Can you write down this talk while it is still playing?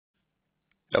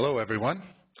Hello, everyone.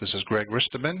 This is Greg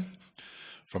Risterman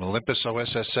from Olympus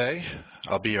OSSA.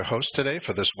 I'll be your host today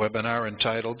for this webinar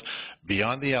entitled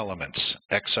Beyond the Elements,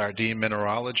 XRD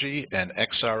Mineralogy and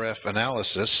XRF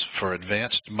Analysis for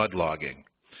Advanced Mud Logging.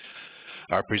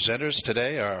 Our presenters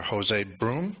today are Jose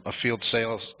Broom, a field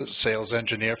sales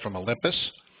engineer from Olympus,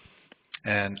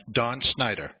 and Don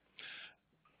Snyder.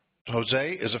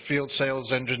 Jose is a field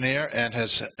sales engineer and has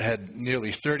had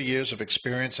nearly 30 years of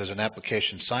experience as an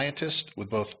application scientist with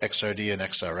both XRD and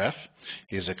XRF.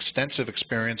 He has extensive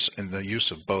experience in the use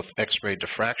of both X-ray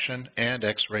diffraction and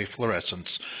X-ray fluorescence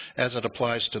as it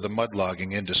applies to the mud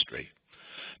logging industry.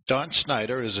 Don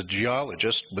Snyder is a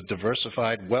geologist with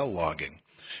diversified well logging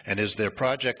and is their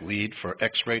project lead for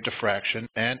X-ray diffraction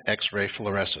and X-ray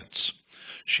fluorescence.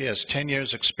 She has 10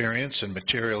 years experience in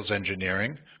materials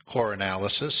engineering, core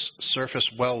analysis, surface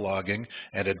well logging,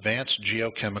 and advanced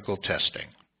geochemical testing.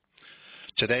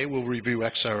 Today we'll review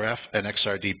XRF and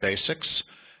XRD basics,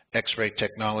 X-ray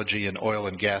technology in oil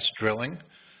and gas drilling,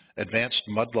 advanced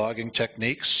mud logging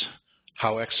techniques,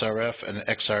 how XRF and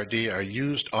XRD are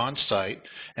used on-site,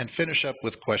 and finish up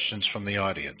with questions from the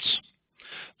audience.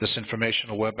 This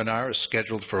informational webinar is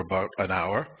scheduled for about an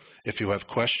hour. If you have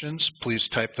questions, please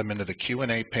type them into the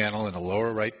Q&A panel in the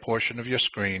lower right portion of your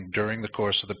screen during the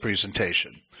course of the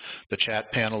presentation. The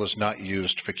chat panel is not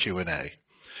used for Q&A.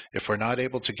 If we're not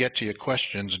able to get to your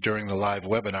questions during the live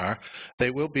webinar,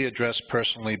 they will be addressed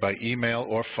personally by email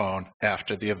or phone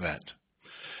after the event.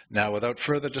 Now, without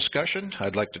further discussion,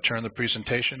 I'd like to turn the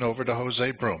presentation over to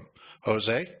Jose Broom.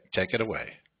 Jose, take it away.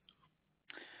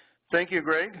 Thank you,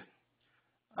 Greg.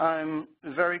 I'm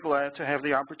very glad to have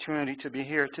the opportunity to be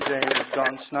here today with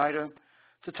Don Snyder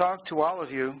to talk to all of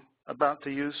you about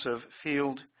the use of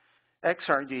field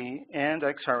XRD and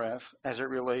XRF as it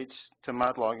relates to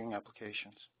mud logging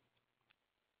applications.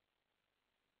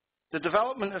 The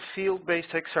development of field-based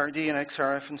XRD and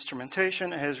XRF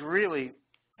instrumentation has really,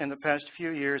 in the past few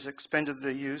years, expanded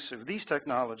the use of these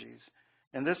technologies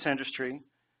in this industry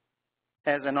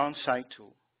as an on-site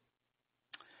tool.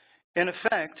 In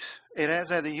effect, it has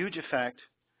had a huge effect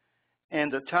in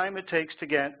the time it takes to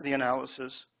get the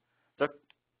analysis,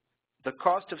 the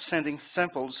cost of sending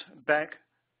samples back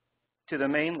to the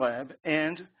main lab,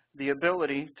 and the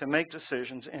ability to make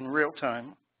decisions in real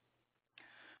time.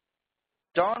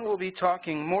 Don will be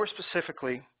talking more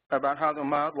specifically about how the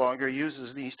mud logger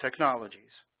uses these technologies.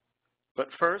 But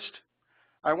first,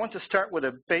 I want to start with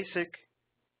a basic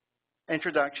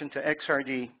introduction to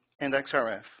XRD and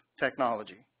XRF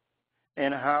technology,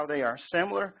 and how they are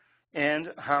similar and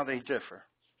how they differ.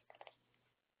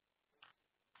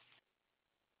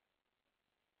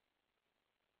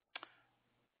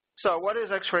 So what is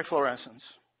X-ray fluorescence?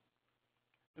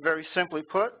 Very simply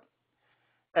put,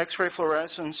 X-ray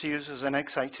fluorescence uses an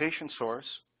excitation source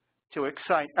to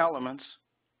excite elements,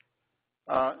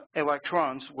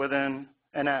 electrons within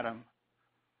an atom.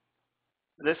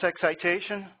 This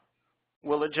excitation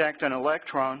will eject an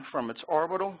electron from its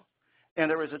orbital, and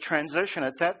there is a transition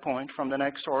at that point from the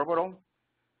next orbital,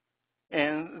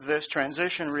 and this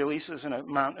transition releases an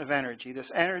amount of energy. This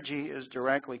energy is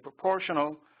directly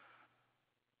proportional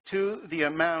to the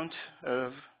amount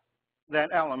of that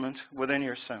element within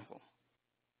your sample.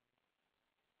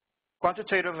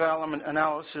 Quantitative element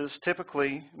analysis,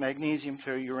 typically magnesium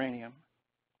to uranium.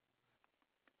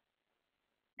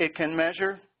 It can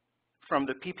measure from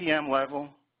the ppm level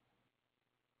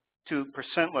to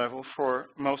percent level for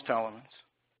most elements.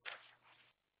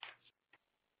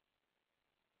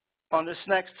 On this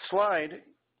next slide,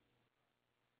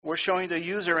 we're showing the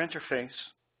user interface,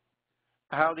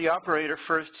 how the operator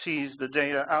first sees the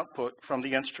data output from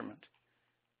the instrument.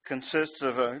 It consists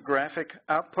of a graphic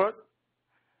output,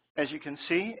 as you can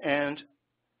see, and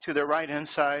to the right-hand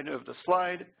side of the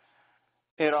slide,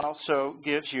 it also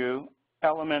gives you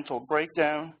elemental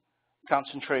breakdown,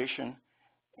 concentration,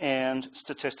 and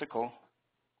statistical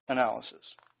analysis.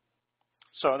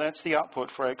 So that's the output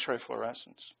for X-ray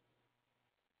fluorescence.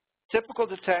 Typical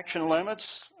detection limits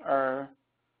are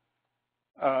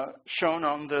shown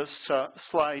on this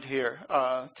slide here.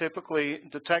 Typically,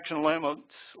 detection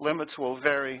limits will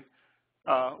vary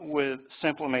with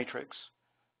simple matrix,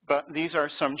 but these are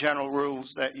some general rules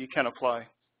that you can apply.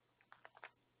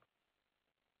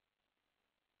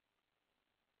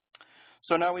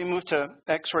 So now we move to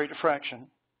X-ray diffraction.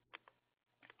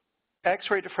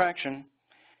 X-ray diffraction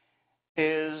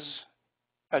is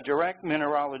a direct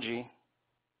mineralogy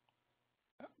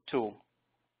tool.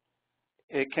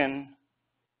 It can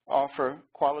offer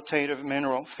qualitative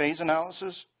mineral phase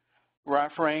analysis,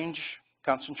 RAF range,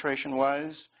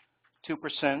 concentration-wise,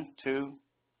 2% to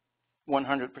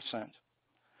 100%.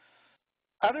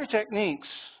 Other techniques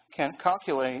can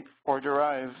calculate or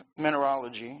derive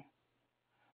mineralogy,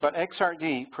 but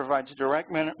XRD provides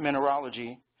direct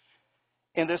mineralogy,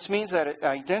 and this means that it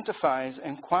identifies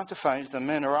and quantifies the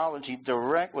mineralogy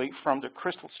directly from the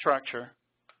crystal structure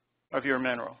of your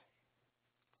mineral.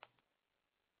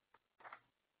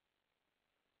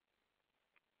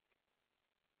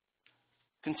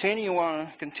 Continuing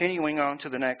on to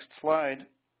the next slide,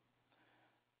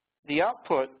 the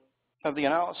output of the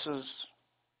analysis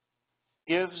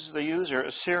gives the user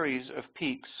a series of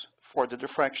peaks for the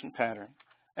diffraction pattern.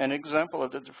 An example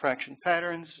of the diffraction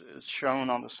patterns is shown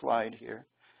on the slide here.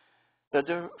 The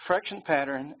diffraction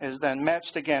pattern is then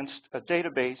matched against a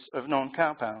database of known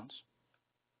compounds.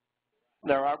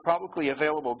 There are publicly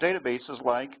available databases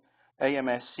like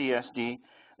AMSCSD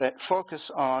that focus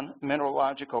on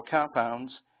mineralogical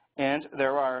compounds, and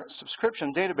there are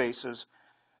subscription databases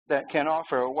that can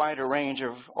offer a wider range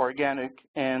of organic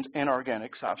and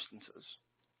inorganic substances.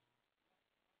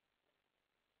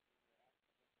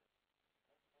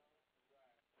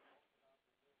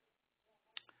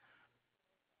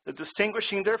 The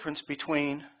distinguishing difference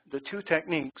between the two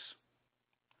techniques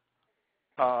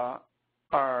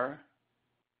are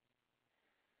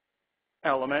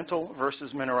elemental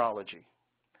versus mineralogy.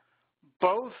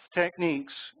 Both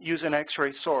techniques use an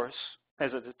X-ray source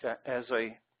as a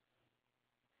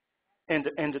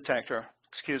detector.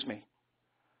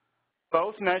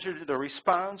 Both measure the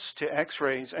response to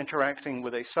X-rays interacting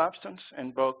with a substance,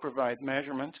 and both provide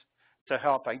measurement to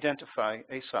help identify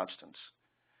a substance.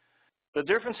 The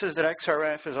difference is that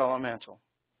XRF is elemental.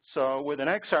 So with an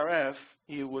XRF,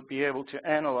 you would be able to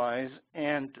analyze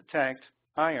and detect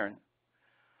iron,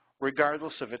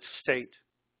 regardless of its state.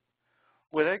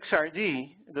 With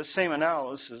XRD, the same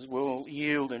analysis will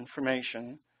yield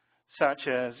information such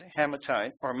as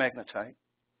hematite or magnetite,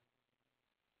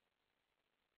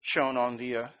 shown on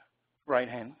the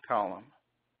right-hand column.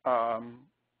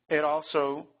 It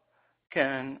also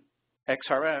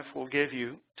XRF will give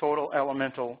you total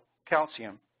elemental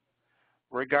calcium,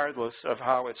 regardless of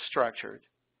how it's structured.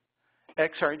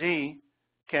 XRD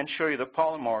can show you the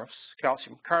polymorphs,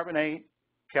 calcium carbonate,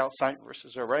 calcite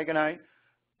versus aragonite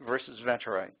versus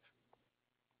vetarite.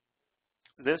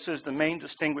 This is the main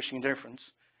distinguishing difference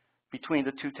between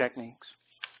the two techniques.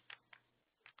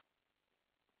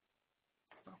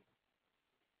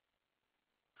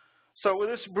 So with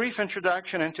this brief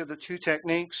introduction into the two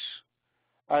techniques,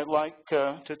 I'd like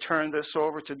to turn this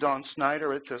over to Dawn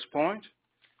Snyder at this point.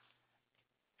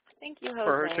 Thank you, Jose.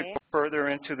 For her to further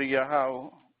into the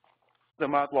how the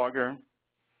mud logger.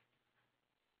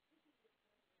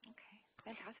 Okay,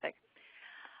 fantastic.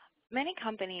 Many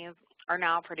companies are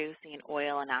now producing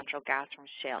oil and natural gas from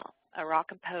shale, a rock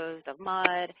composed of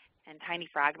mud and tiny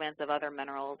fragments of other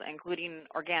minerals, including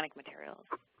organic materials.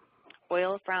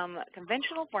 Oil from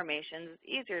conventional formations is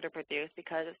easier to produce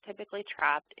because it's typically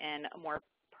trapped in more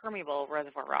permeable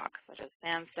reservoir rocks, such as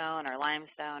sandstone or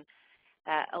limestone,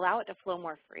 that allow it to flow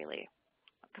more freely.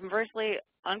 Conversely,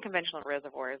 unconventional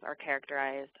reservoirs are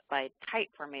characterized by tight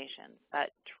formations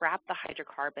that trap the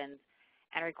hydrocarbons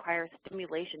and require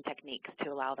stimulation techniques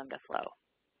to allow them to flow.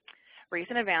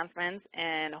 Recent advancements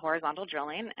in horizontal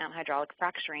drilling and hydraulic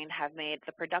fracturing have made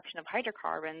the production of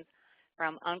hydrocarbons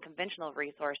from unconventional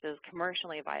resources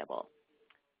commercially viable.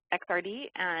 XRD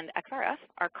and XRF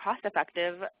are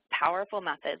cost-effective, powerful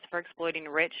methods for exploiting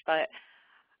rich but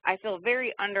I feel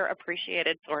very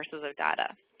underappreciated sources of data,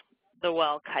 the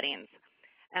well cuttings.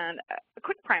 And a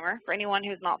quick primer for anyone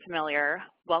who's not familiar,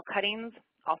 well cuttings,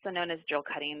 also known as drill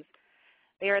cuttings,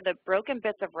 they are the broken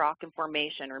bits of rock and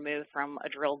formation removed from a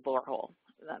drilled borehole.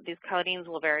 These cuttings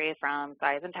will vary from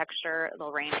size and texture.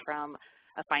 They'll range from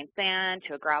a fine sand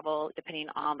to a gravel, depending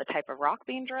on the type of rock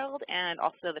being drilled and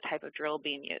also the type of drill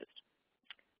being used.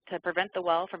 To prevent the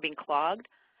well from being clogged,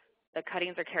 the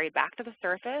cuttings are carried back to the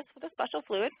surface with a special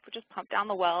fluid, which is pumped down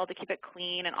the well to keep it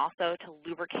clean and also to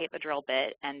lubricate the drill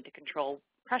bit and to control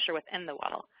pressure within the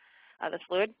well. This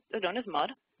fluid is known as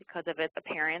mud because of its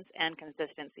appearance and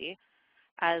consistency.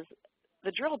 As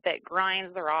the drill bit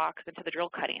grinds the rocks into the drill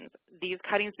cuttings, these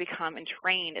cuttings become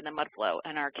entrained in the mud flow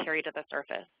and are carried to the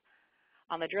surface.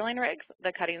 On the drilling rigs,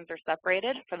 the cuttings are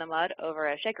separated from the mud over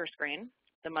a shaker screen.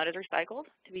 The mud is recycled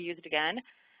to be used again,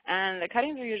 and the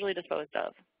cuttings are usually disposed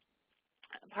of.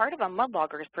 Part of a mud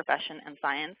logger's profession and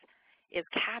science is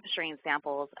capturing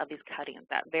samples of these cuttings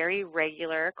at very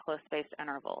regular, close-spaced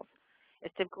intervals.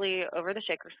 It's typically over the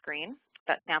shaker screen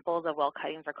that samples of well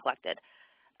cuttings are collected.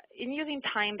 In using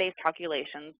time-based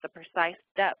calculations, the precise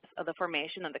depth of the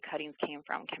formation that the cuttings came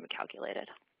from can be calculated.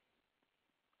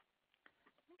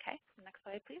 Okay, next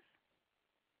slide, please.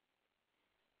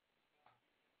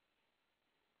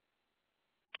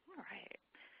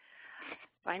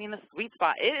 finding the sweet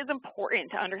spot. It is important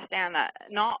to understand that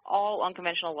not all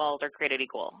unconventional wells are created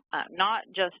equal, not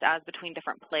just as between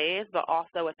different plays, but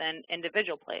also within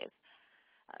individual plays.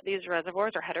 These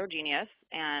reservoirs are heterogeneous,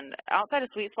 and outside of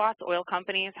sweet spots, oil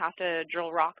companies have to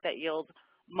drill rock that yields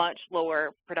much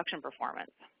lower production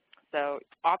performance. So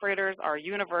operators are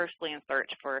universally in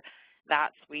search for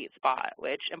that sweet spot,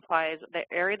 which implies the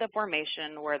area of the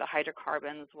formation where the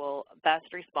hydrocarbons will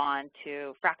best respond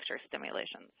to fracture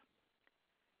stimulations.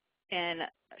 In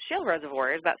shale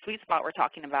reservoirs, that sweet spot we're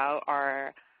talking about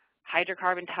are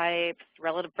hydrocarbon types,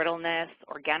 relative brittleness,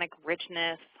 organic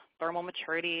richness, thermal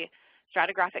maturity,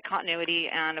 stratigraphic continuity,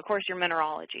 and of course your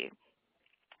mineralogy.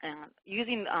 And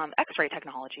using X-ray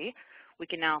technology, we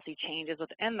can now see changes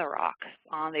within the rocks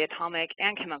on the atomic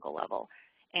and chemical level,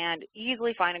 and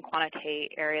easily find and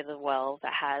quantitate areas of wells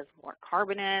that has more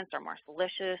carbonates or more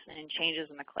silicious and changes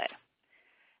in the clay.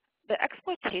 The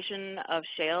exploitation of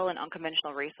shale and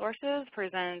unconventional resources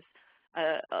presents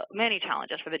many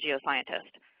challenges for the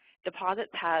geoscientist.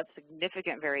 Deposits have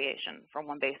significant variation from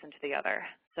one basin to the other.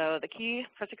 So the key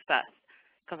for success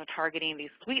comes from targeting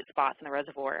these sweet spots in the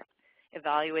reservoir,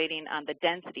 evaluating the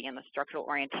density and the structural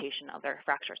orientation of their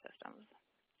fracture systems.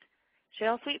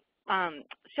 Shale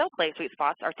play sweet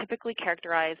spots are typically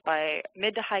characterized by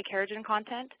mid to high kerogen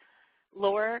content,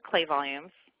 lower clay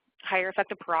volumes, higher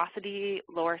effective porosity,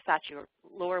 lower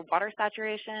water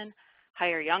saturation,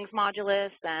 higher Young's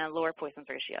modulus, and lower Poisson's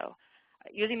ratio.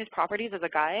 Using these properties as a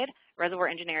guide, reservoir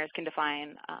engineers can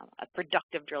define a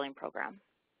productive drilling program.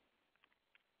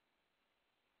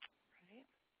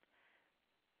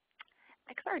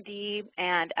 XRD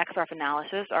and XRF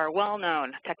analysis are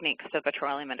well-known techniques to the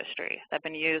petroleum industry that have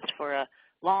been used for a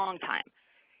long time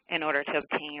in order to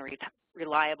obtain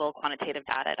reliable quantitative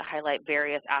data to highlight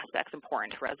various aspects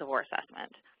important to reservoir assessment.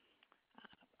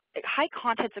 High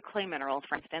contents of clay minerals,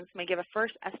 for instance, may give a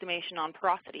first estimation on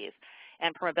porosities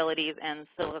and permeabilities in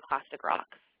siliciclastic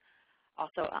rocks.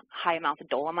 Also, high amounts of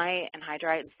dolomite and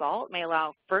hydrite and salt may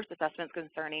allow first assessments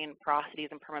concerning porosities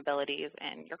and permeabilities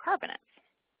in your carbonates.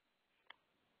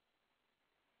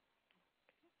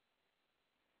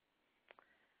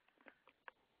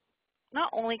 Not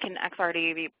only can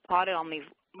XRD be plotted on these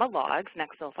mud logs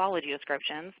next to lithology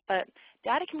descriptions, but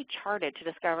data can be charted to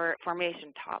discover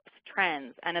formation tops,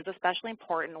 trends, and is especially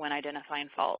important when identifying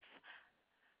faults.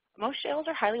 Most shales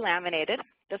are highly laminated.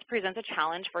 This presents a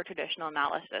challenge for traditional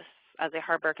analysis as they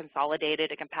harbor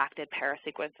consolidated and compacted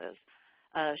parasequences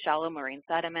of shallow marine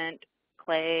sediment,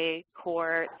 clay,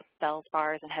 quartz,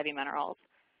 feldspars, and heavy minerals.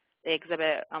 They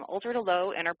exhibit ultra to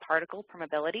low interparticle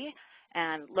permeability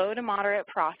and low to moderate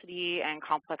porosity and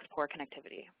complex pore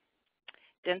connectivity.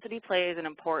 Density plays an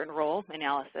important role in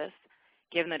analysis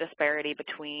given the disparity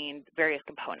between various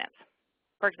components.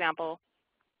 For example,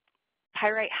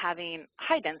 pyrite having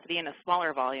high density in a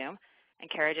smaller volume and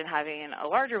kerogen having a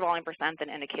larger volume percent than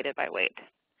indicated by weight.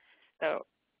 So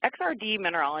XRD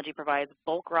mineralogy provides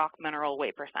bulk rock mineral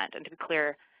weight percent, and to be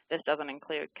clear, this doesn't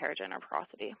include kerogen or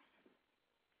porosity.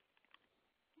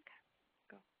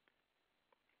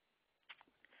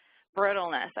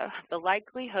 Brittleness, so the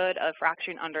likelihood of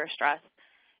fracturing under stress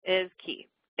is key.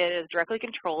 It is directly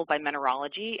controlled by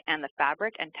mineralogy and the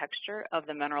fabric and texture of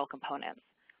the mineral components.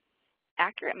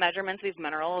 Accurate measurements of these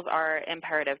minerals are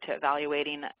imperative to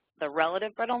evaluating the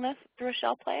relative brittleness through a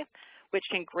shale play, which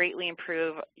can greatly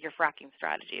improve your fracking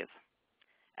strategies.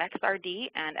 XRD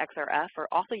and XRF are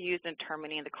also used in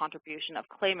determining the contribution of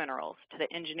clay minerals to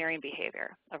the engineering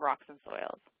behavior of rocks and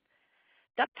soils.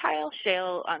 Ductile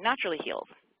shale naturally heals,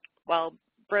 while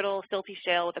brittle, silty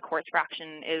shale with a quartz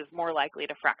fraction is more likely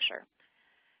to fracture.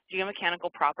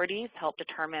 Geomechanical properties help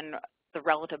determine the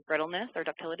relative brittleness or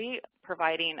ductility,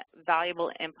 providing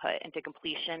valuable input into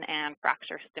completion and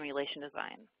fracture stimulation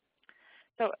design.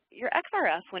 So your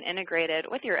XRF, when integrated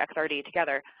with your XRD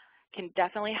together, can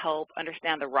definitely help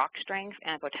understand the rock strength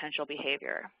and potential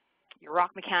behavior. Your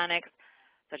rock mechanics,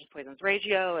 such as Poisson's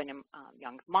ratio and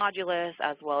Young's modulus,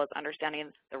 as well as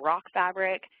understanding the rock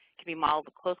fabric, can be modeled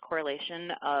with close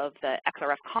correlation of the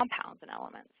XRF compounds and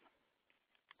elements.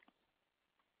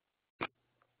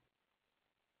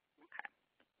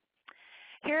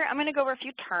 Here, I'm going to go over a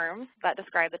few terms that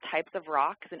describe the types of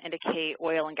rocks and indicate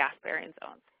oil and gas bearing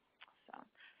zones. So,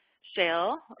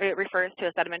 shale, it refers to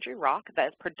a sedimentary rock that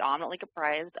is predominantly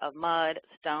comprised of mud,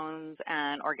 stones,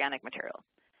 and organic material.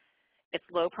 Its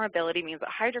low permeability means that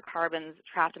hydrocarbons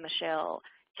trapped in the shale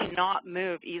cannot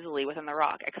move easily within the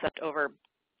rock except over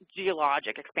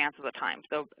geologic expanses of time,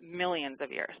 so millions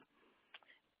of years.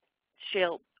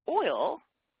 Shale oil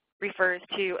refers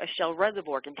to a shale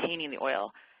reservoir containing the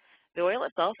oil. The oil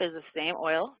itself is the same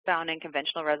oil found in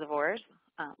conventional reservoirs.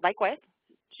 Likewise,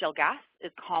 shale gas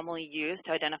is commonly used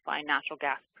to identify natural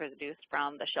gas produced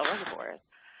from the shale reservoirs.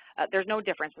 There's no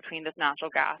difference between this natural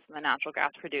gas and the natural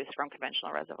gas produced from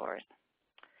conventional reservoirs.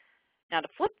 Now to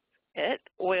flip it,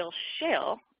 oil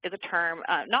shale is a term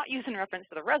not used in reference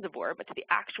to the reservoir, but to the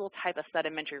actual type of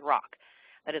sedimentary rock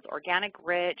that is organic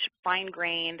rich,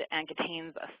 fine-grained, and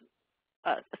contains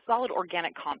a solid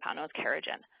organic compound known as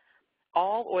kerogen.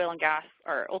 All oil and gas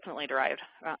are ultimately derived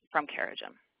from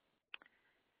kerogen.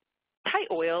 Tight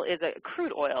oil is a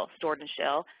crude oil stored in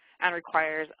shale and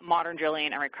requires modern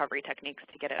drilling and recovery techniques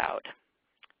to get it out.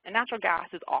 And natural gas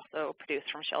is also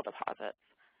produced from shale deposits.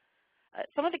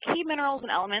 Some of the key minerals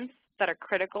and elements that are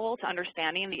critical to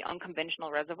understanding the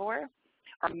unconventional reservoir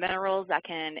are minerals that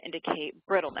can indicate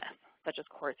brittleness, such as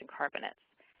quartz and carbonates,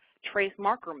 trace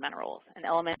marker minerals and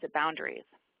elements at boundaries,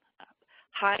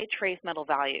 high trace metal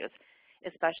values,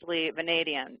 especially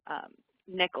vanadium,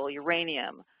 nickel,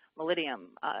 uranium, molybdenum,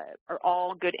 are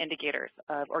all good indicators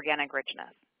of organic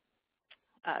richness.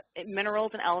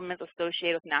 Minerals and elements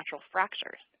associated with natural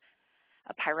fractures.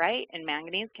 Pyrite and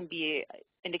manganese can be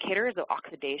indicators of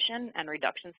oxidation and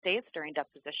reduction states during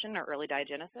deposition or early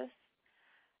diagenesis.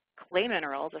 Clay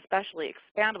minerals, especially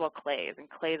expandable clays and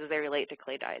clays as they relate to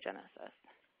clay diagenesis.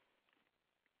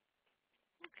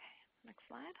 Okay, next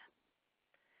slide.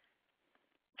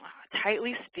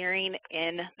 Tightly steering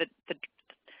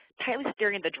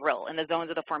the drill in the zones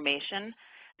of the formation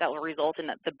that will result in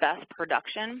the best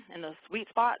production in the sweet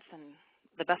spots and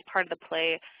the best part of the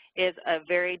play is a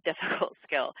very difficult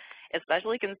skill,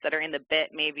 especially considering the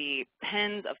bit may be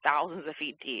tens of thousands of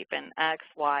feet deep in X,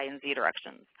 Y, and Z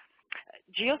directions.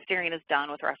 Geosteering is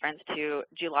done with reference to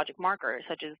geologic markers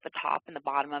such as the top and the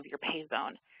bottom of your pay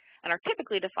zone and are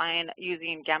typically defined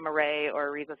using gamma ray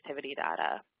or resistivity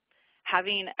data.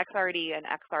 Having XRD and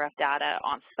XRF data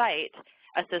on site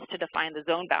assists to define the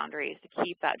zone boundaries to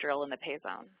keep that drill in the pay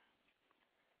zone.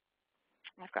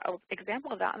 I've got an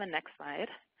example of that on the next slide.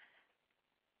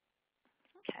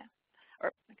 Okay,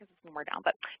 or I guess it's more down,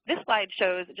 but this slide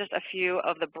shows just a few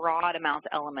of the broad amounts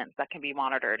of elements that can be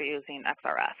monitored using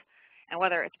XRF. And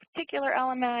whether it's a particular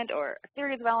element or a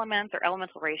series of elements or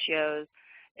elemental ratios,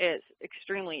 it's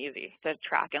extremely easy to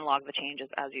track and log the changes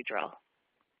as you drill.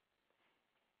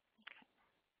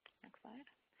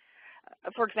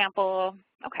 For example,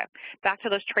 okay, back to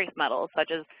those trace metals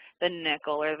such as the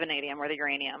nickel or the vanadium or the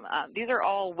uranium. These are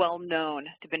all well known to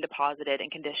have been deposited in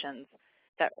conditions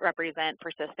that represent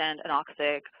persistent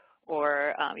anoxic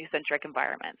or eucentric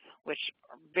environments, which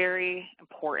are very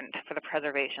important for the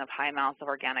preservation of high amounts of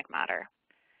organic matter.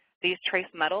 These trace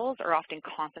metals are often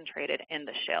concentrated in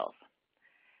the shales.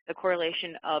 The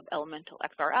correlation of elemental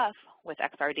XRF with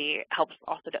XRD helps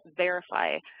also to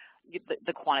verify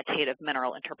the quantitative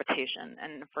mineral interpretation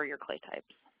and for your clay types.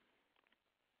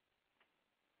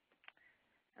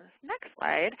 And this next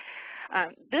slide,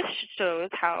 this shows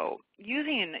how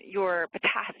using your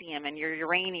potassium and your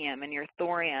uranium and your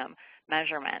thorium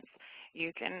measurements,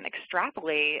 you can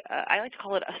extrapolate, I like to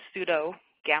call it a pseudo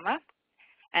gamma,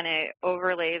 and it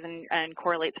overlays and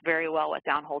correlates very well with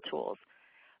downhole tools.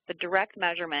 The direct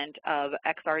measurement of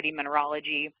XRD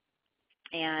mineralogy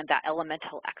and that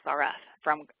elemental XRF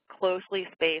from closely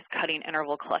spaced cutting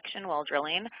interval collection while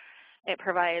drilling, it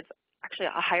provides actually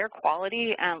a higher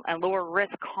quality and lower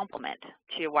risk complement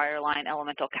to wireline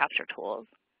elemental capture tools.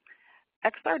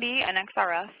 XRD and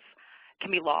XRF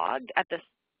can be logged at the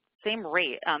same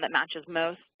rate that matches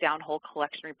most downhole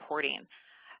collection reporting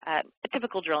at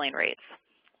typical drilling rates.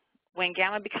 When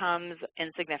gamma becomes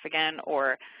insignificant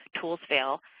or tools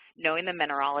fail, knowing the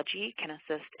mineralogy can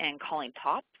assist in calling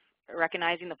tops,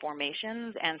 recognizing the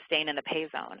formations, and staying in the pay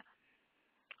zone.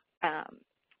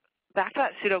 Back to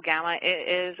that pseudo gamma,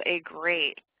 it is a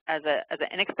great as an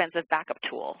inexpensive backup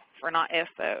tool for not if,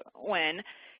 but when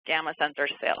gamma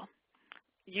sensors fail.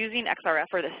 Using XRF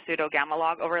or the pseudo gamma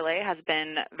log overlay has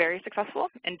been very successful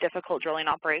in difficult drilling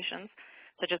operations,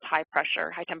 such as high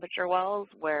pressure, high temperature wells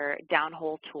where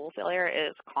downhole tool failure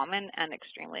is common and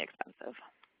extremely expensive.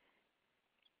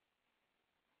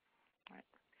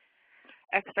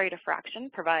 X-ray diffraction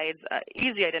provides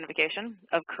easy identification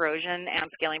of corrosion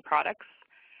and scaling products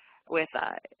with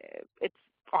its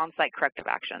on-site corrective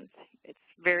actions.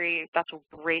 That's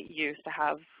a great use to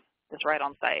have this right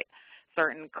on site.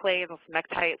 Certain clays and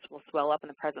smectites will swell up in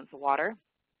the presence of water.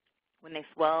 When they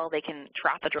swell, they can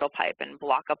trap the drill pipe and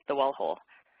block up the well hole.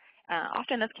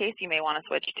 Often in this case, you may want to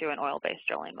switch to an oil-based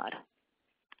drilling mud.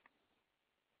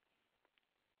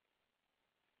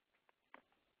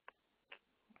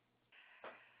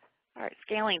 All right,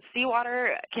 scaling.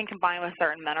 Seawater can combine with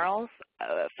certain minerals,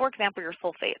 for example, your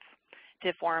sulfates,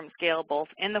 to form scale both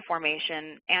in the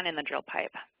formation and in the drill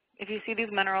pipe. If you see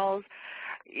these minerals,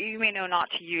 you may know not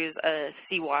to use a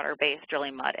seawater-based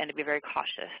drilling mud and to be very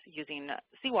cautious using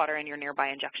seawater in your nearby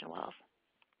injection wells.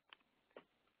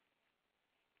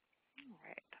 All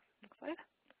right, next slide.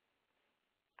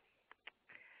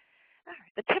 All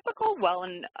right. The typical well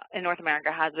in North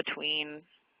America has between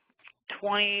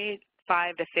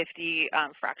 25 to 50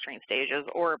 fracturing stages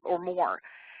or more,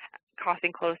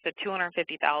 costing close to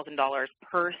 $250,000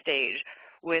 per stage,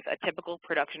 with a typical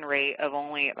production rate of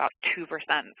only about 2%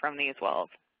 from these wells.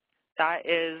 That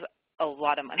is a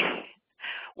lot of money.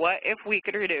 What if we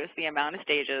could reduce the amount of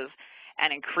stages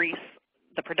and increase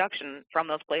the production from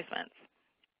those placements?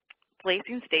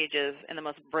 Placing stages in the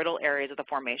most brittle areas of the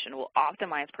formation will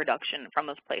optimize production from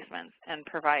those placements and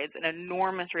provides an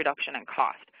enormous reduction in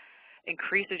cost,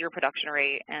 increases your production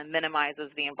rate, and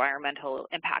minimizes the environmental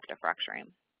impact of fracturing.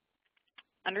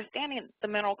 Understanding the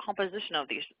mineral composition of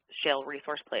these shale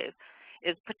resource plays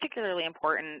is particularly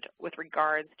important with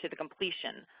regards to the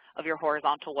completion of your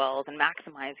horizontal wells and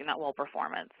maximizing that well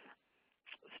performance.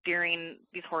 Steering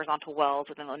these horizontal wells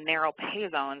within the narrow pay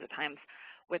zones at times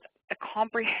with a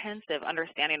comprehensive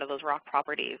understanding of those rock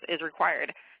properties is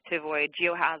required to avoid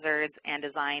geohazards and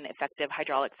design effective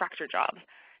hydraulic fracture jobs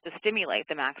to stimulate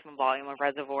the maximum volume of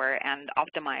reservoir and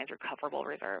optimize recoverable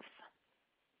reserves.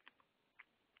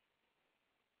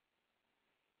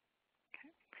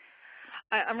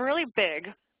 I'm really big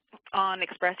on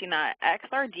expressing that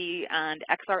XRD and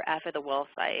XRF at the well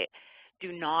site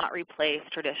do not replace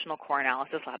traditional core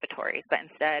analysis laboratories, but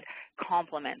instead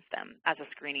complements them as a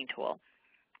screening tool.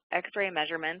 X-ray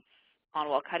measurements on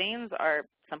well cuttings are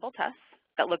simple tests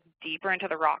that look deeper into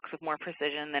the rocks with more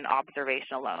precision than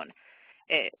observation alone.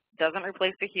 It doesn't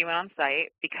replace the human on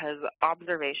site because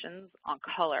observations on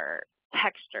color,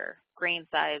 texture, grain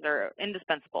size are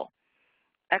indispensable.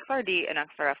 XRD and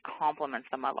XRF complements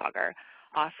the mud logger,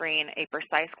 offering a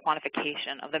precise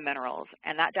quantification of the minerals,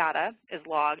 and that data is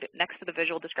logged next to the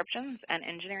visual descriptions and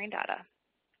engineering data.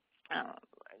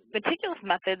 Meticulous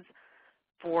methods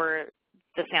for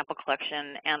the sample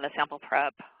collection and the sample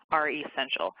prep are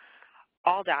essential.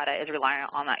 All data is reliant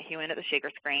on that human at the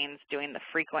shaker screens doing the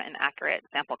frequent and accurate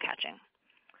sample catching.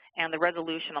 And the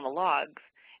resolution on the logs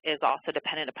is also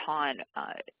dependent upon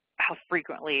how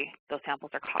frequently those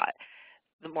samples are caught.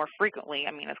 The more frequently,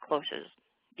 I mean as close as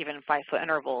even 5-foot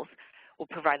intervals, will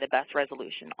provide the best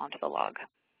resolution onto the log.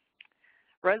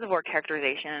 Reservoir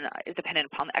characterization is dependent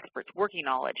upon the expert's working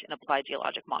knowledge in applied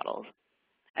geologic models.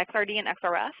 XRD and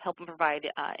XRF help them provide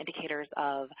indicators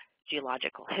of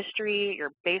geological history,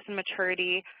 your basin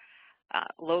maturity,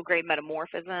 low-grade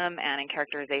metamorphism, and in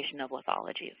characterization of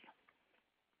lithologies.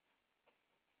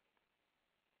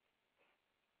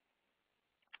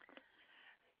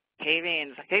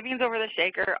 Cavings. Cavings over the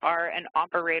shaker are an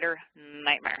operator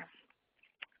nightmare.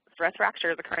 Stress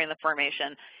fractures occurring in the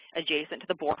formation adjacent to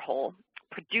the borehole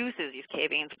produces these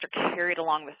cavings, which are carried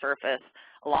along the surface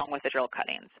along with the drill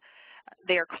cuttings.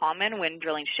 They are common when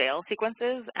drilling shale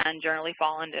sequences and generally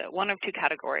fall into one of two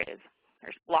categories.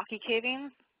 There's blocky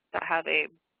cavings that have a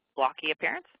blocky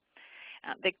appearance.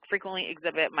 They frequently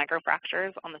exhibit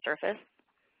microfractures on the surface.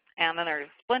 And then there's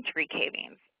splintery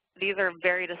cavings. These are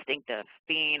very distinctive,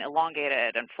 being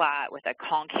elongated and flat with a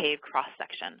concave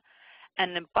cross-section.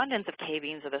 An abundance of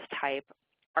cavings of this type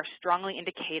are strongly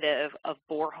indicative of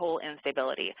borehole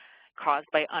instability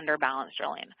caused by underbalanced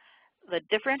drilling. The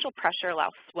differential pressure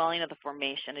allows swelling of the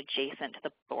formation adjacent to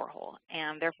the borehole,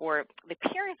 and therefore the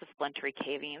appearance of splintery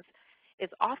cavings is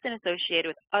often associated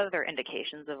with other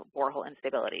indications of borehole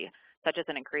instability, such as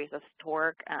an increase of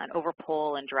torque and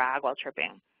overpull and drag while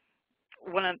tripping.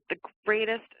 One of the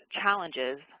greatest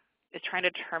challenges is trying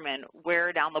to determine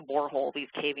where down the borehole these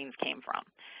cavings came from.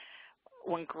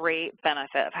 One great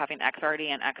benefit of having XRD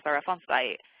and XRF on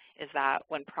site is that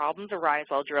when problems arise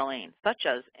while drilling, such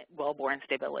as wellbore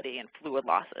instability and fluid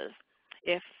losses,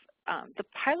 if the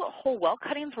pilot hole well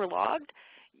cuttings were logged,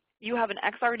 you have an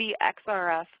XRD,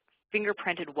 XRF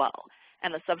fingerprinted well,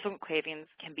 and the subsequent cavings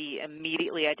can be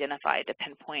immediately identified to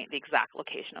pinpoint the exact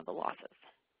location of the losses.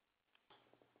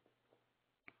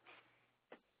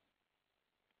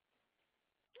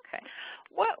 Okay,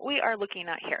 what we are looking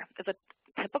at here is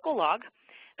a typical log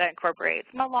that incorporates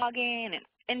mud logging and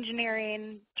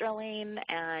engineering, drilling,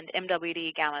 and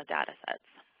MWD gamma data sets.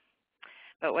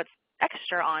 But what's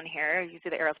extra on here, you see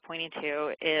the arrows pointing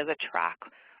to, is a track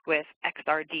with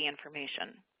XRD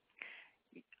information.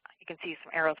 You can see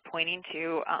some arrows pointing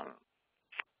to,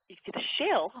 you see the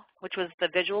shale, which was the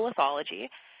visual lithology,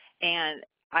 and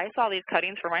I saw these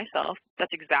cuttings for myself.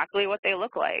 That's exactly what they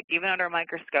look like. Even under a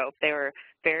microscope, they were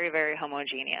very, very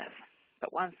homogeneous.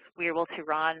 But once we were able to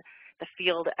run the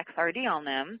field XRD on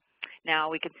them, Now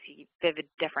we can see vivid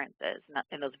differences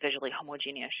in those visually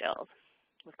homogeneous shales.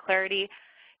 With clarity,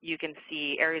 you can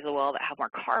see areas of oil that have more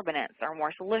carbonates, are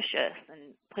more silicious,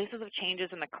 and places of changes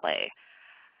in the clay.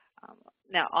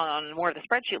 Now, on more of the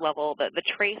spreadsheet level, the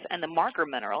trace and the marker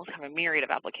minerals have a myriad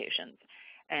of applications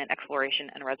in exploration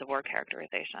and reservoir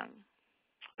characterization.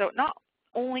 So not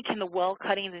only can the well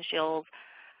cuttings and shales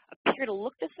appear to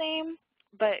look the same,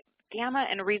 but gamma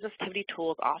and resistivity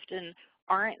tools often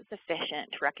aren't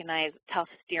sufficient to recognize tough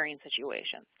steering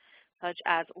situations, such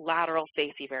as lateral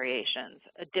facie variations,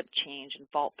 a dip change, and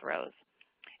fault throws.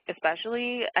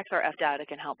 Especially XRF data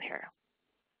can help here.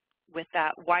 With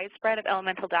that widespread of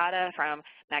elemental data from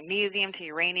magnesium to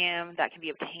uranium that can be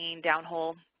obtained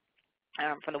downhole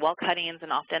from the well cuttings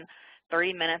in often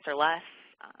 30 minutes or less,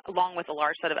 along with a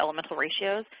large set of elemental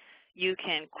ratios, you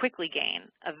can quickly gain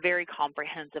a very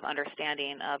comprehensive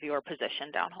understanding of your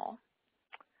position downhole.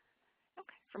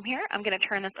 Okay. From here, I'm going to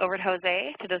turn this over to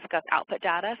Jose to discuss output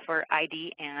data for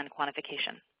ID and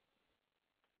quantification.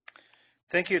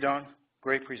 Thank you, Dawn.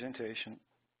 Great presentation.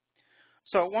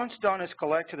 So once Dawn has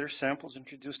collected her samples,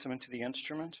 introduced them into the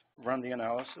instrument, run the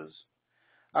analysis,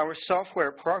 our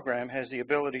software program has the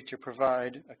ability to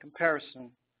provide a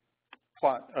comparison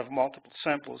plot of multiple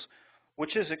samples,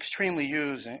 which is extremely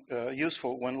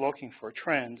useful when looking for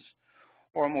trends,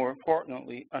 or more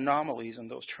importantly, anomalies in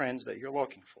those trends that you're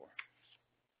looking for.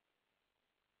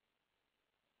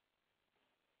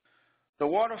 The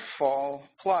waterfall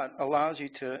plot allows you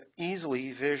to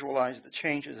easily visualize the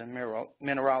changes in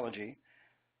mineralogy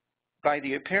by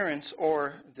the appearance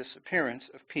or disappearance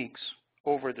of peaks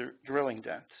over the drilling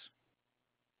depths,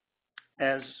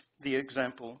 as the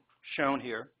example shown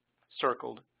here,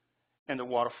 circled in the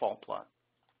waterfall plot.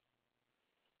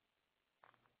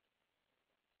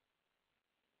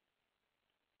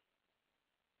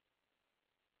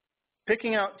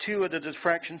 Picking out two of the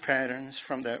diffraction patterns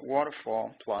from that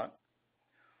waterfall plot,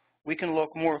 we can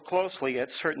look more closely at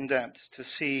certain depths to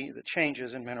see the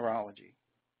changes in mineralogy.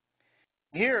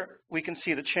 Here we can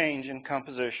see the change in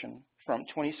composition from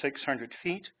 2,600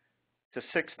 feet to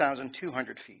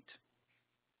 6,200 feet.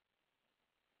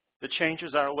 The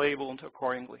changes are labeled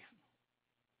accordingly.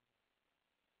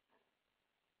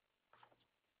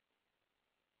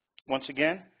 Once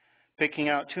again, picking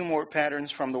out two more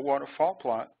patterns from the waterfall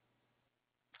plot,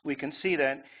 we can see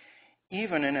that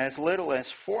even in as little as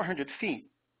 400 feet,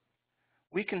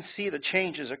 we can see the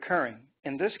changes occurring.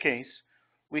 In this case,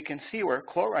 we can see where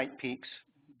chlorite peaks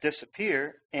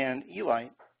disappear and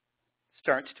elite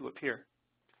starts to appear.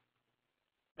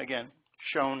 Again,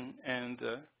 shown in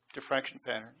the diffraction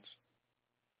patterns.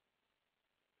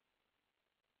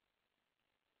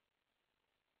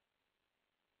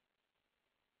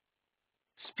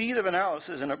 Speed of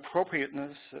analysis and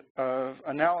appropriateness of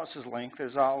analysis length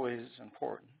is always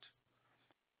important.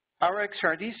 Our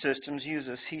XRD systems use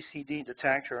a CCD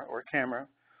detector or camera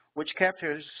which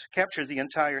captures the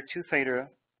entire 2 theta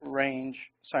range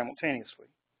simultaneously.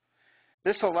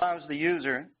 This allows the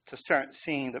user to start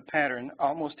seeing the pattern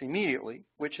almost immediately,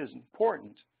 which is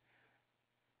important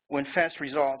when fast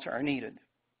results are needed.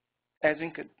 As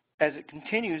it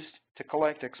continues to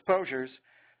collect exposures,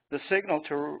 the signal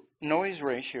to noise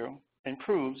ratio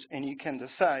improves and you can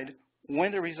decide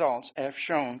when the results have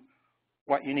shown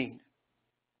what you need.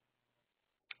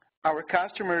 Our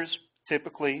customers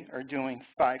typically are doing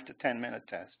 5 to 10 minute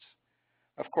tests.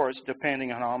 Of course,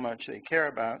 depending on how much they care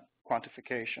about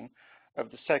quantification of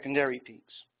the secondary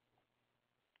peaks.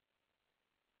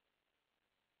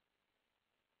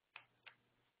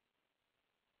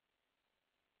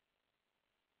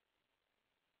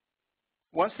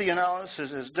 Once the analysis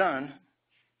is done,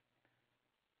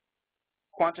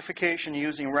 quantification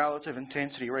using relative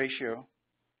intensity ratio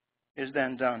is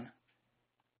then done.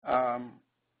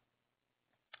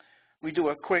 We do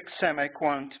a quick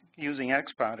semi-quant using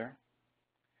XPowder,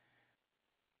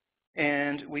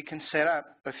 and we can set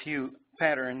up a few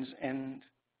patterns and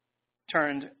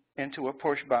turned into a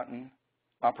push-button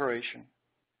operation.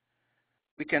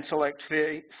 We can select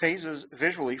phases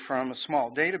visually from a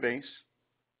small database,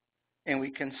 and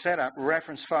we can set up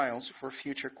reference files for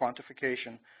future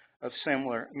quantification of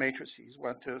similar matrices.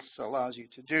 What this allows you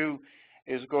to do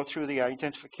is go through the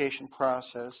identification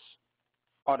process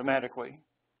automatically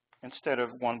instead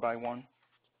of one by one.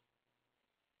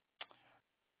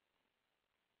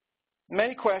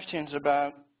 Many questions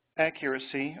about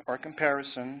accuracy or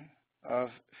comparison of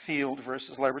field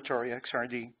versus laboratory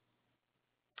XRD.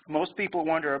 Most people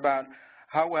wonder about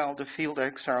how well the field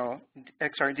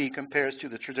XRD compares to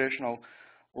the traditional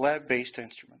lab-based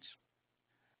instruments.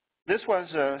 This was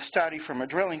a study from a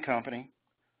drilling company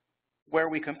where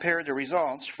we compare the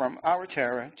results from our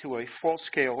Terra to a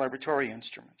full-scale laboratory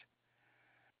instrument.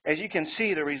 As you can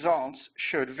see, the results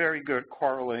showed very good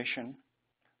correlation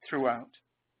throughout.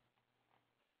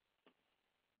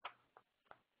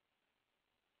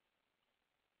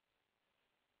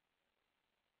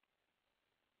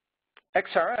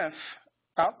 XRF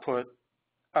output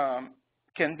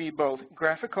can be both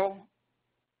graphical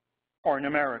or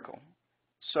numerical.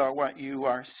 So what you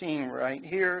are seeing right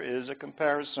here is a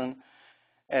comparison,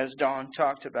 as Don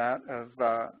talked about,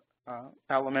 of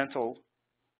elemental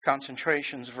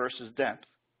concentrations versus depth.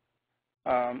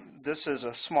 This is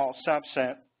a small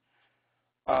subset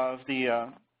of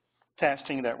the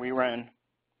testing that we ran,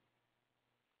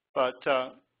 but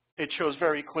it shows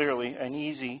very clearly an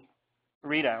easy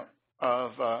readout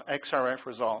of XRF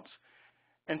results.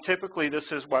 And typically this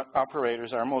is what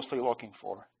operators are mostly looking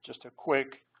for, just a quick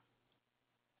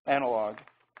analog.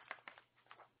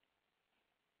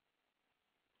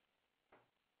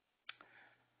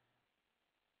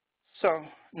 So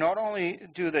not only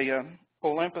do the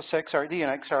Olympus XRD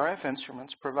and XRF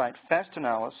instruments provide fast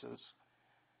analysis,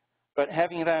 but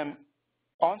having them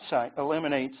on-site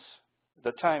eliminates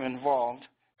the time involved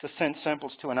to send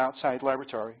samples to an outside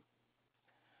laboratory.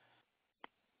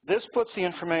 This puts the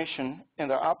information in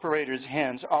the operator's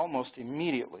hands almost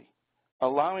immediately,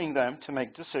 allowing them to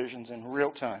make decisions in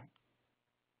real time.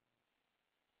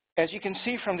 As you can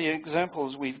see from the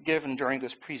examples we've given during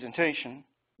this presentation,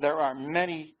 there are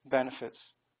many benefits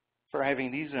for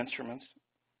having these instruments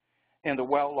in the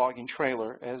well logging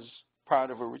trailer as part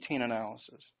of a routine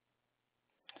analysis.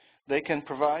 They can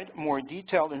provide more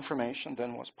detailed information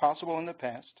than was possible in the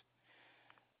past.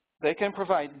 They can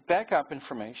provide backup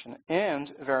information and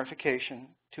verification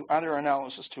to other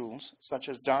analysis tools, such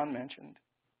as Don mentioned.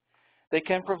 They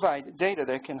can provide data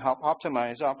that can help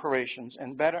optimize operations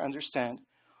and better understand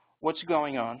what's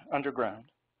going on underground.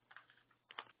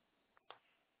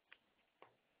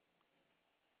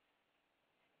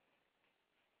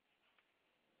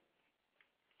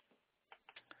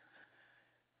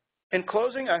 In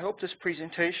closing, I hope this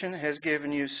presentation has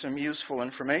given you some useful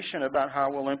information about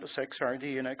how Olympus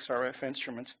XRD and XRF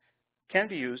instruments can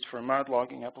be used for mud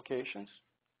logging applications.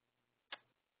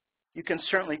 You can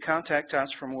certainly contact us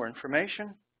for more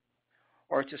information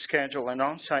or to schedule an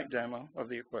on-site demo of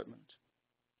the equipment.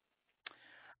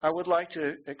 I would like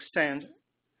to extend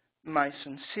my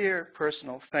sincere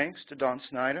personal thanks to Don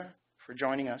Snyder for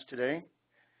joining us today,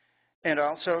 and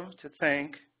also to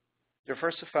thank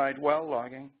Diversified Well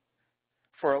Logging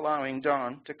for allowing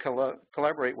Dawn to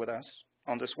collaborate with us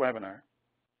on this webinar.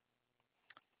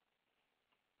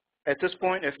 At this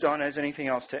point, if Dawn has anything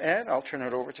else to add, I'll turn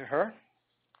it over to her.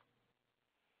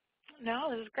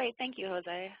 No, this is great. Thank you,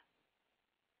 Jose.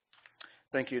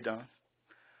 Thank you, Dawn.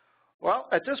 Well,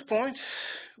 at this point,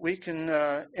 we can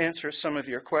answer some of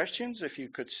your questions if you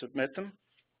could submit them.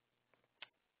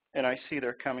 And I see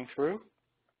they're coming through.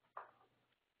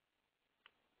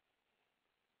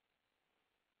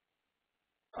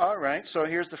 All right, so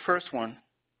here's the first one.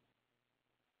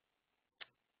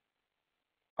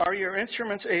 Are your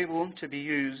instruments able to be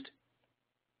used?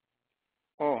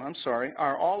 Oh, I'm sorry.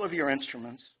 Are all of your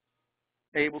instruments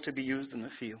able to be used in the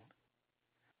field?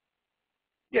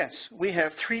 Yes, we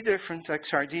have 3 different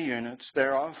XRD units that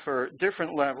offer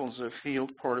different levels of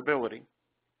field portability.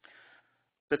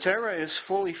 The Terra is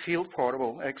fully field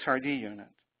portable XRD unit.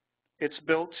 It's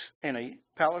built in a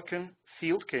Pelican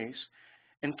field case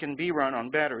and can be run on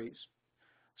batteries.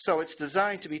 So it's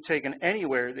designed to be taken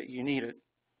anywhere that you need it.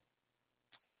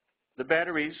 The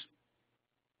batteries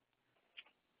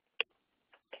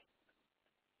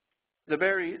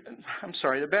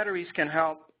can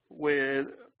help with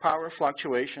power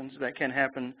fluctuations that can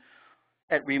happen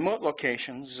at remote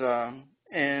locations,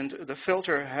 and the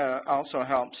filter also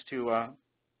helps to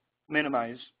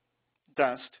minimize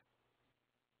dust.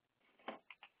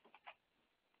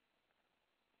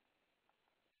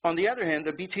 On the other hand,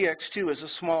 the BTX2 is a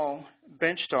small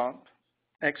benchtop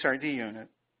XRD unit.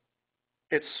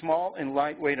 It's small and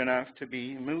lightweight enough to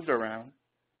be moved around,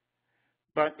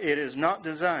 but it is not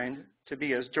designed to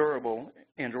be as durable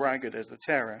and rugged as the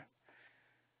Terra.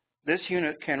 This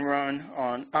unit can run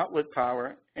on outlet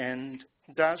power and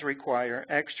doesn't require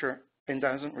extra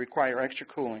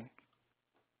cooling.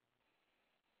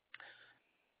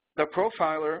 The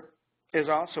Profiler is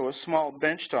also a small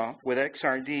benchtop with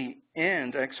XRD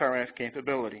and XRF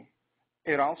capability.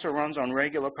 It also runs on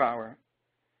regular power.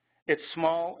 It's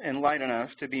small and light enough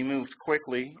to be moved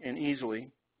quickly and easily.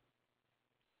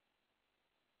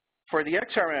 For the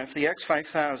XRF, the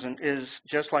X5000 is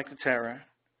just like the Terra.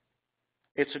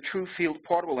 It's a true field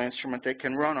portable instrument that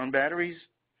can run on batteries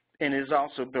and is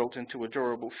also built into a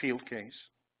durable field case.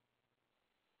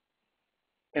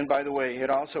 And by the way, it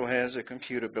also has a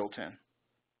computer built in.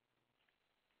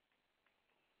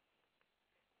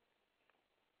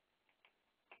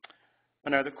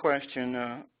 Another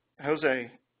question,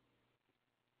 Jose,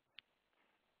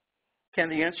 can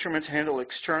the instruments handle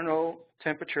external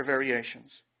temperature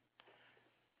variations?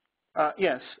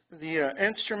 Yes, the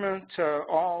instrument,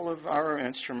 all of our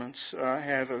instruments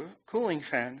have a cooling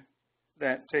fan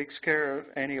that takes care of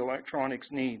any electronics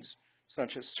needs,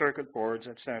 such as circuit boards,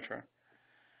 etc.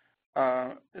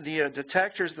 The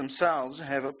detectors themselves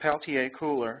have a Peltier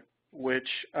cooler, which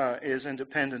is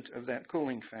independent of that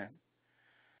cooling fan.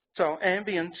 So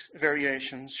ambient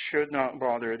variations should not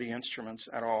bother the instruments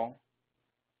at all.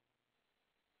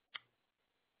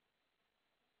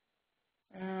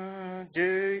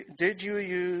 Did you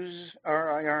use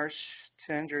RIR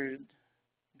standard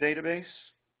database?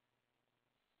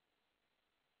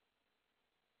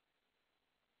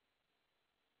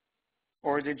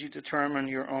 Or did you determine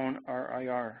your own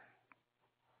RIR?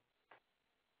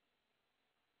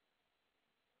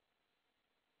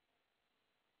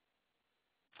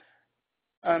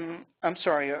 I'm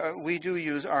sorry, we do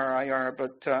use RIR,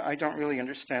 but I don't really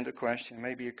understand the question.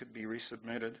 Maybe it could be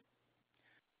resubmitted.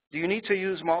 Do you need to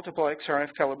use multiple XRF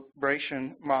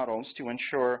calibration models to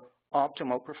ensure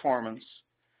optimal performance,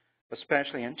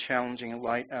 especially in challenging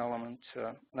light element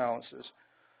analysis?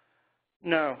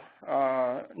 No,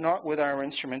 not with our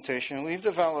instrumentation. We've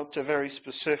developed a very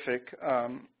specific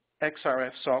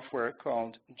XRF software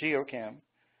called GeoCam.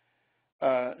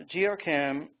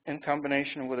 GeoCam, in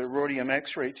combination with a rhodium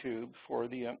X-ray tube for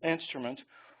the instrument,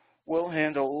 will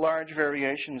handle large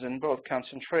variations in both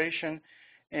concentration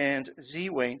and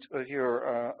Z-weight of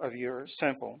your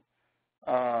sample.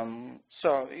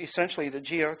 So essentially, the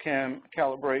GeoCam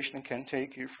calibration can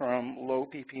take you from low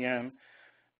ppm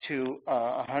to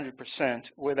 100%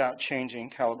 without changing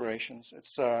calibrations.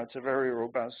 It's a very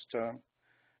robust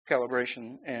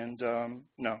calibration, and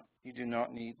no, you do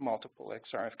not need multiple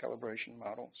XRF calibration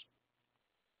models.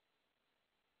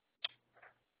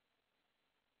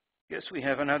 Yes, we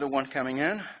have another one coming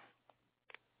in.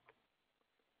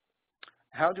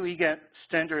 How do we get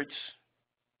standards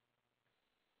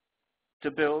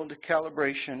to build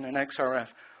calibration in XRF?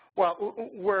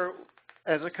 Well,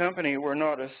 as a company, we're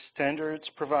not a standards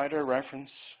provider,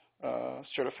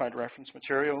 certified reference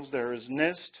materials. There is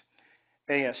NIST,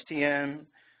 ASTM,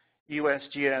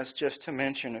 USGS, just to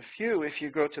mention a few. If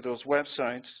you go to those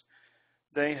websites,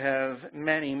 they have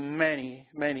many, many,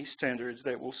 many standards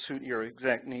that will suit your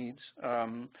exact needs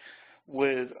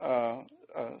with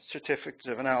certificates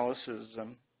of analysis,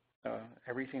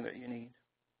 everything that you need.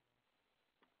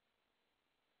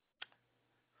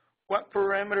 What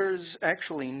parameters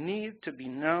actually need to be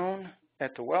known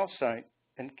at the well site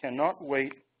and cannot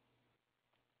wait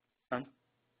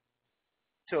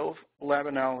until lab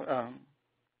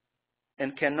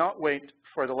and cannot wait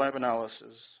for the lab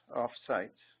analysis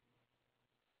off-site?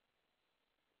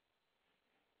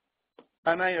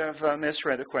 I might have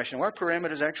misread the question. What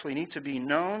parameters actually need to be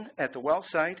known at the well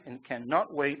site and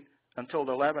cannot wait until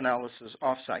the lab analysis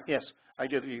off-site? Yes, I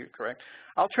did hear you correct.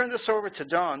 I'll turn this over to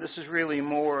Don. This is really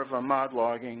more of a mod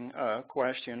logging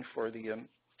question for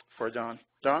Don.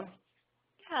 Don?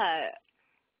 Yeah.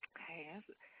 Okay.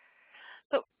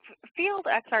 So field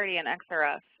XRD and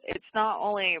XRF, it's not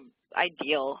only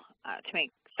ideal to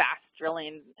make fast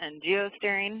drilling and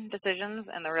geosteering decisions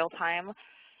in the real time,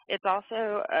 it's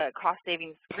also a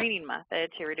cost-saving screening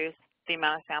method to reduce the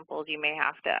amount of samples you may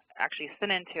have to actually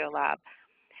send into a lab.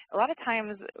 A lot of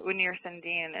times when you're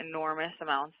sending enormous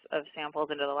amounts of samples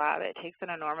into the lab, it takes an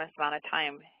enormous amount of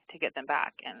time to get them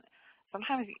back. And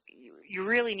sometimes you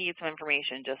really need some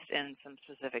information just in some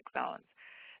specific zones.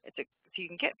 So you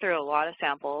can get through a lot of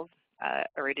samples at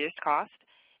a reduced cost.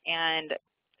 And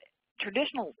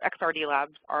traditional XRD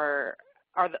labs are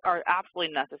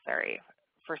absolutely necessary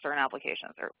for certain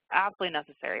applications. They're absolutely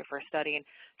necessary for studying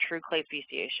true clay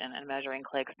speciation and measuring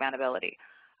clay expandability.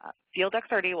 Field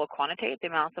XRD will quantitate the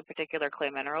amounts of particular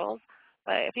clay minerals,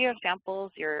 but if you have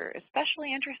samples you're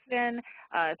especially interested in,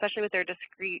 especially with their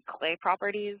discrete clay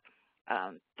properties,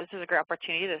 this is a great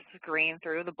opportunity to screen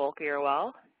through the bulk of your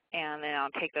well, and then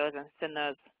take those and send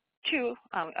those to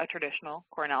a traditional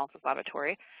core analysis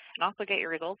laboratory, and also get your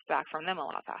results back from them a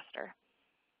lot faster.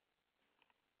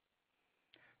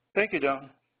 Thank you, Don.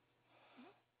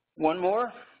 One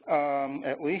more,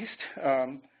 at least.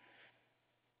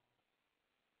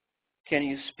 Can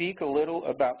you speak a little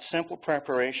about simple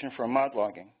preparation for mud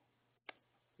logging?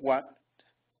 What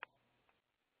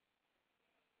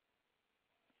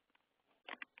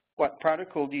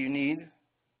protocol do you need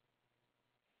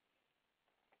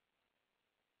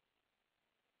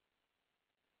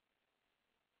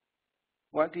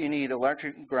What do you need,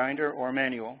 electric grinder or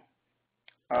manual?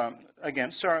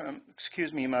 Again, sorry,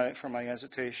 excuse me for my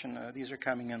hesitation. These are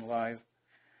coming in live.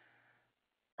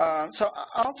 So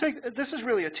I'll take, this is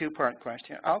really a two-part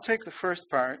question. I'll take the first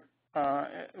part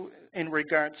in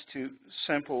regards to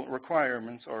simple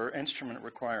requirements or instrument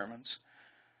requirements.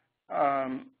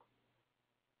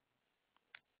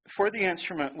 For the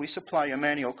instrument, we supply a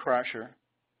manual crusher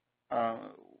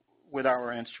with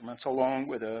our instruments along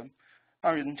with a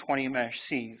 120 mesh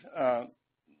sieve.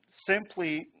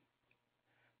 Simply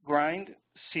grind,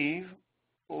 sieve,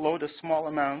 load a small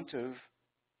amount of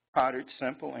powdered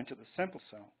simple into the simple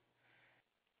cell.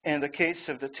 In the case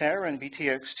of the Terra and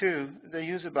BTX2, they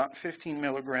use about 15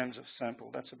 milligrams of simple.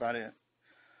 That's about it.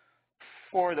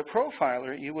 For the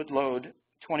profiler, you would load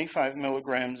 25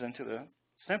 milligrams into the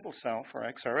simple cell for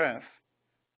XRF.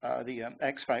 The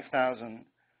X5000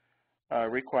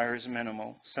 requires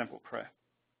minimal simple prep.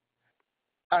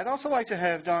 I'd also like to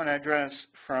have Don address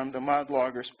from the mod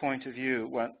logger's point of view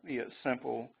what the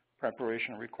simple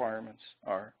preparation requirements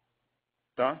are.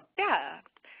 Don? Yeah.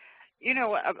 You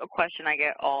know, a question I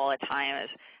get all the time is,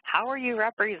 how are you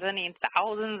representing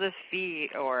thousands of feet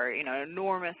or, you know,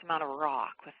 enormous amount of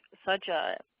rock with such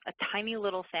a tiny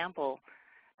little sample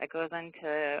that goes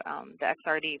into the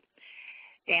XRD?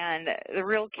 And the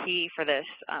real key for this,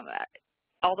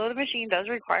 although the machine does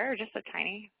require just a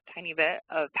tiny bit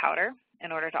of powder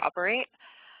in order to operate,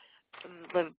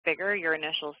 the bigger your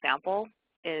initial sample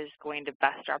is going to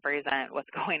best represent what's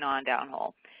going on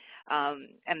downhole.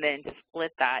 And then to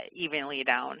split that evenly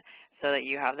down so that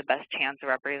you have the best chance of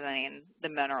representing the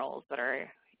minerals that are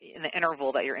in the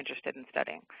interval that you're interested in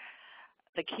studying.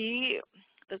 The key,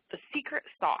 the secret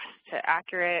sauce to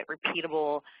accurate,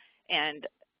 repeatable, and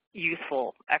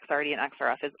useful XRD and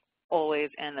XRF is always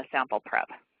in the sample prep.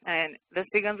 And this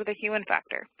begins with a human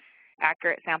factor.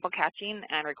 Accurate sample catching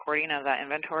and recording of that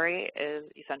inventory is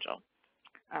essential.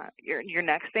 Your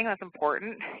next thing that's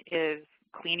important is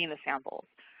cleaning the samples.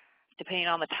 Depending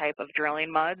on the type of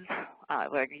drilling muds,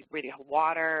 whether you have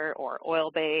water or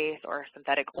oil-based or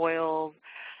synthetic oils,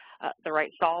 the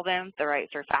right solvent, the right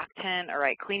surfactant, or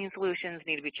right cleaning solutions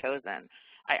need to be chosen.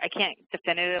 I can't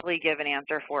definitively give an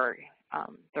answer for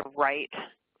the right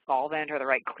solvent or the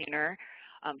right cleaner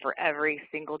for every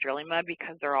single drilling mud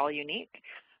because they're all unique.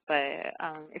 But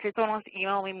if someone wants to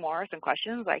email me more some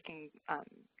questions, I can,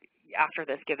 after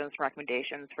this, give them some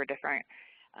recommendations for different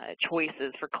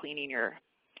choices for cleaning your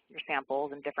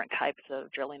samples and different types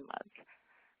of drilling muds.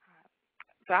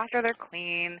 So after they're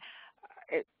clean,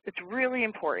 it's really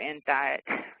important that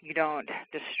you don't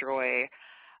destroy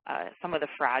some of the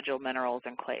fragile minerals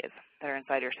and clays that are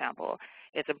inside your sample.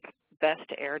 It's best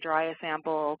to air dry a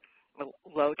sample with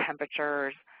low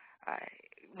temperatures.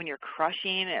 When you're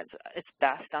crushing, it's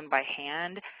best done by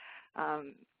hand.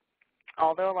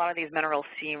 Although a lot of these minerals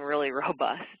seem really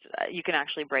robust, you can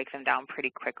actually break them down pretty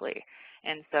quickly.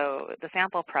 And so the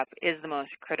sample prep is the most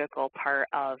critical part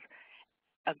of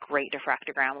a great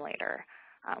diffractogram later.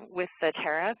 With the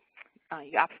Terra,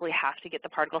 you absolutely have to get the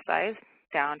particle size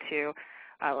down to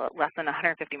less than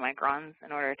 150 microns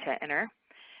in order to enter.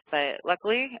 But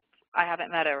luckily, I haven't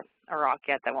met a rock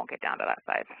yet that won't get down to that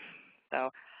size.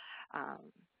 So,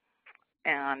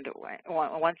 and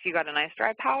once you got a nice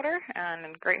dry powder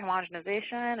and great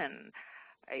homogenization, and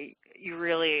you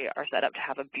really are set up to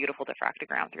have a beautiful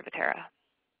diffractogram through the Terra.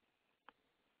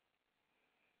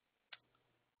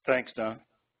 Thanks, Don.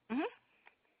 Mm-hmm.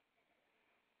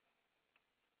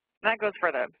 That goes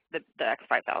for the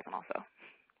X5000 also.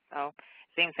 So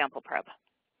same sample prep.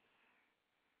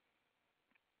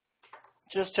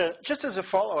 Just as a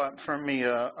follow-up from me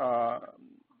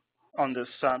on this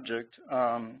subject,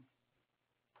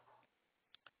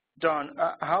 Don,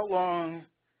 how long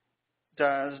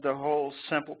does the whole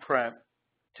sample prep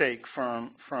take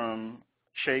from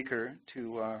shaker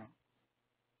to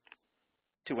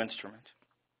instrument?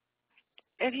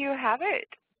 If you have it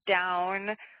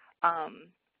down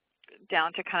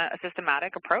to kind of a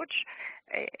systematic approach,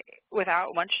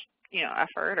 without much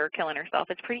effort or killing yourself,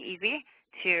 it's pretty easy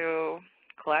to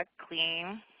collect,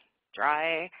 clean,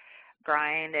 dry,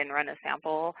 grind, and run a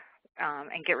sample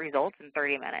and get results in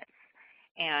 30 minutes.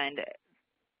 And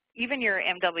even your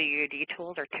MWD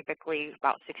tools are typically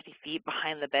about 60 feet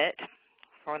behind the bit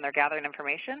for when they're gathering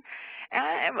information.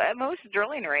 And at most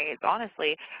drilling rates,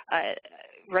 honestly,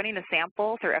 running a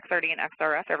sample through XRD and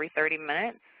XRF every 30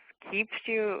 minutes keeps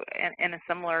you in a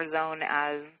similar zone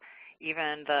as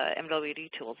even the MWD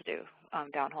tools do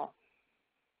downhole.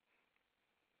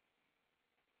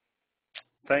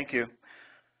 Thank you.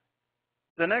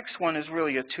 The next one is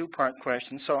really a two-part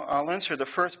question, so I'll answer the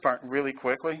first part really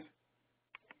quickly.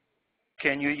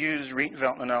 Can you use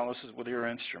Rietveld analysis with your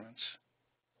instruments?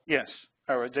 Yes,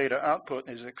 our data output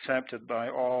is accepted by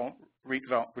all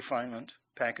Rietveld refinement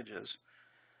packages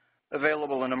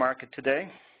available in the market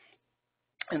today.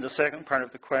 And the second part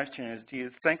of the question is, do you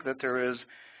think that there is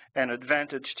an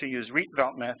advantage to use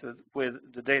Rietveld method with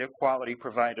the data quality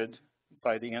provided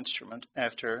by the instrument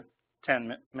after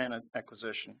 10-minute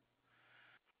acquisition?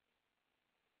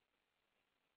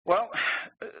 Well,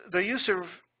 the use of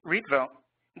Rietveld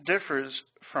differs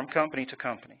from company to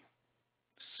company.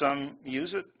 Some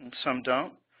use it and some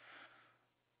don't.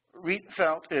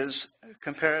 Rietveld is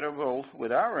compatible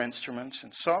with our instruments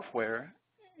and software,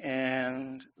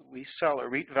 and we sell a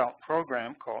Rietveld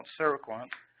program called Seroquant.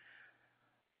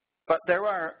 But there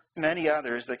are many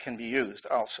others that can be used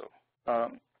also.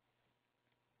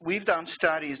 We've done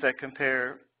studies that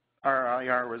compare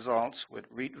RIR results with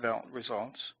Rietveld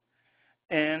results,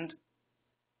 and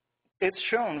it's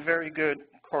shown very good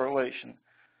correlation.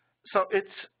 So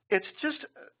it's just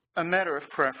a matter of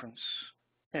preference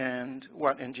and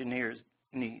what engineers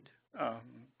need.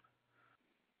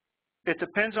 It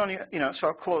depends on your,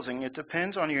 so closing, it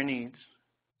depends on your needs,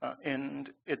 and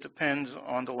it depends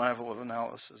on the level of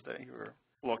analysis that you're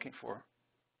looking for.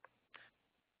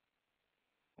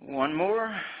 One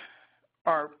more,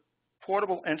 are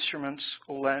portable instruments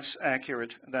less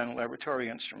accurate than laboratory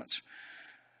instruments?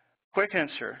 Quick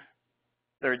answer,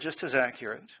 they're just as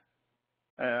accurate.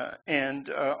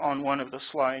 On one of the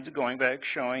slides going back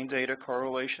showing data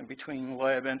correlation between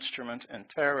lab instrument and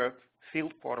Terra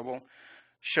field portable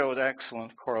showed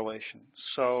excellent correlation.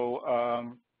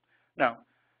 So now,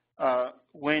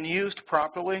 when used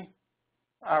properly,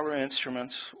 our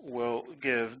instruments will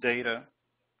give data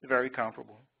very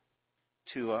comparable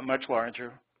to much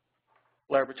larger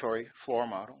laboratory floor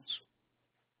models.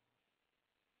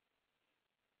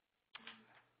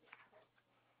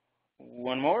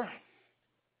 One more.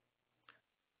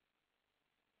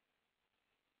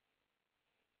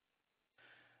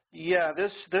 Yeah,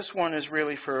 this one is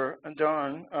really for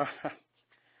Don.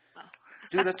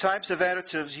 Do the types of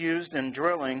additives used in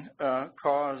drilling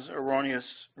cause erroneous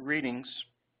readings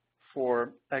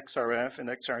for XRF and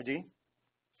XRD?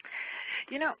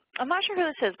 You know, I'm not sure who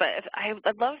this is, but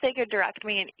I'd love if they could direct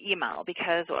me an email,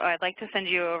 because I'd like to send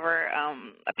you over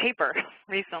a paper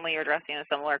recently addressing a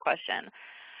similar question.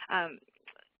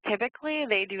 Typically,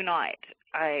 they do not,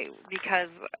 because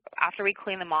after we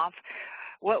clean them off,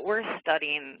 what we're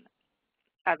studying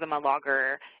as a mud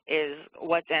logger is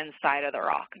what's inside of the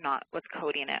rock, not what's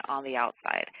coating it on the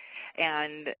outside.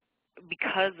 And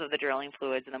because of the drilling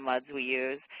fluids and the muds we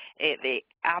use, they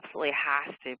absolutely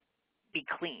has to be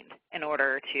cleaned in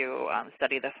order to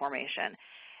study the formation.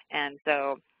 And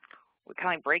so we're kind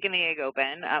of like breaking the egg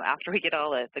open. After we get all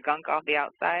the gunk off the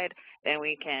outside, then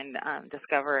we can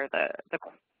discover the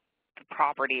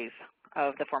properties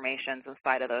of the formations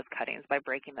inside of those cuttings by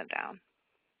breaking them down.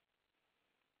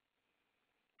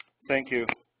 Thank you.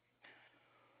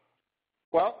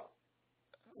 Well,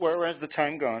 where has the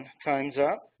time gone? Time's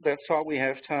up. That's all we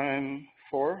have time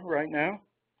for right now.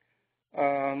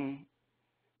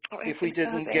 If we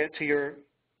didn't get to your,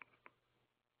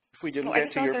 there's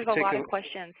a lot of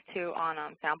questions too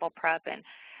on sample prep, and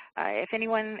if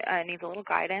anyone needs a little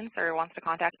guidance or wants to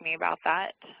contact me about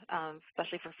that,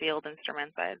 especially for field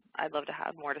instruments, I'd love to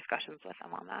have more discussions with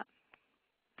them on that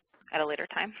at a later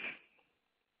time.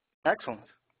 Excellent.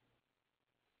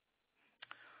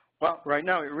 Well, right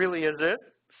now it really is it.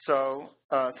 So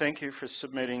thank you for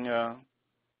submitting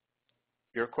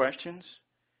your questions.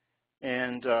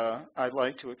 And I'd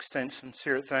like to extend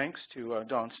sincere thanks to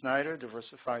Don Snyder,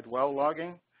 Diversified Well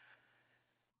Logging.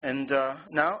 And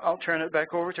now I'll turn it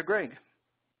back over to Greg.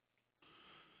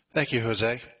 Thank you,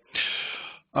 Jose.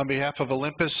 On behalf of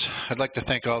Olympus, I'd like to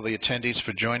thank all the attendees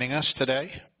for joining us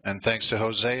today, and thanks to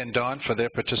Jose and Don for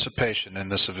their participation in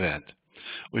this event.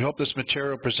 We hope this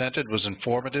material presented was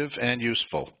informative and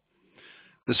useful.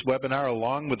 This webinar,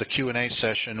 along with the Q&A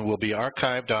session, will be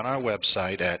archived on our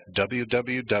website at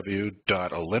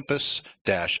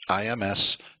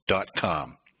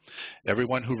www.olympus-ims.com.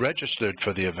 Everyone who registered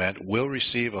for the event will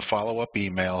receive a follow-up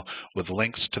email with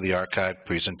links to the archived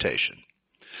presentation.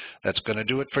 That's going to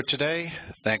do it for today.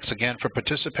 Thanks again for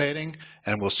participating,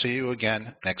 and we'll see you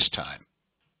again next time.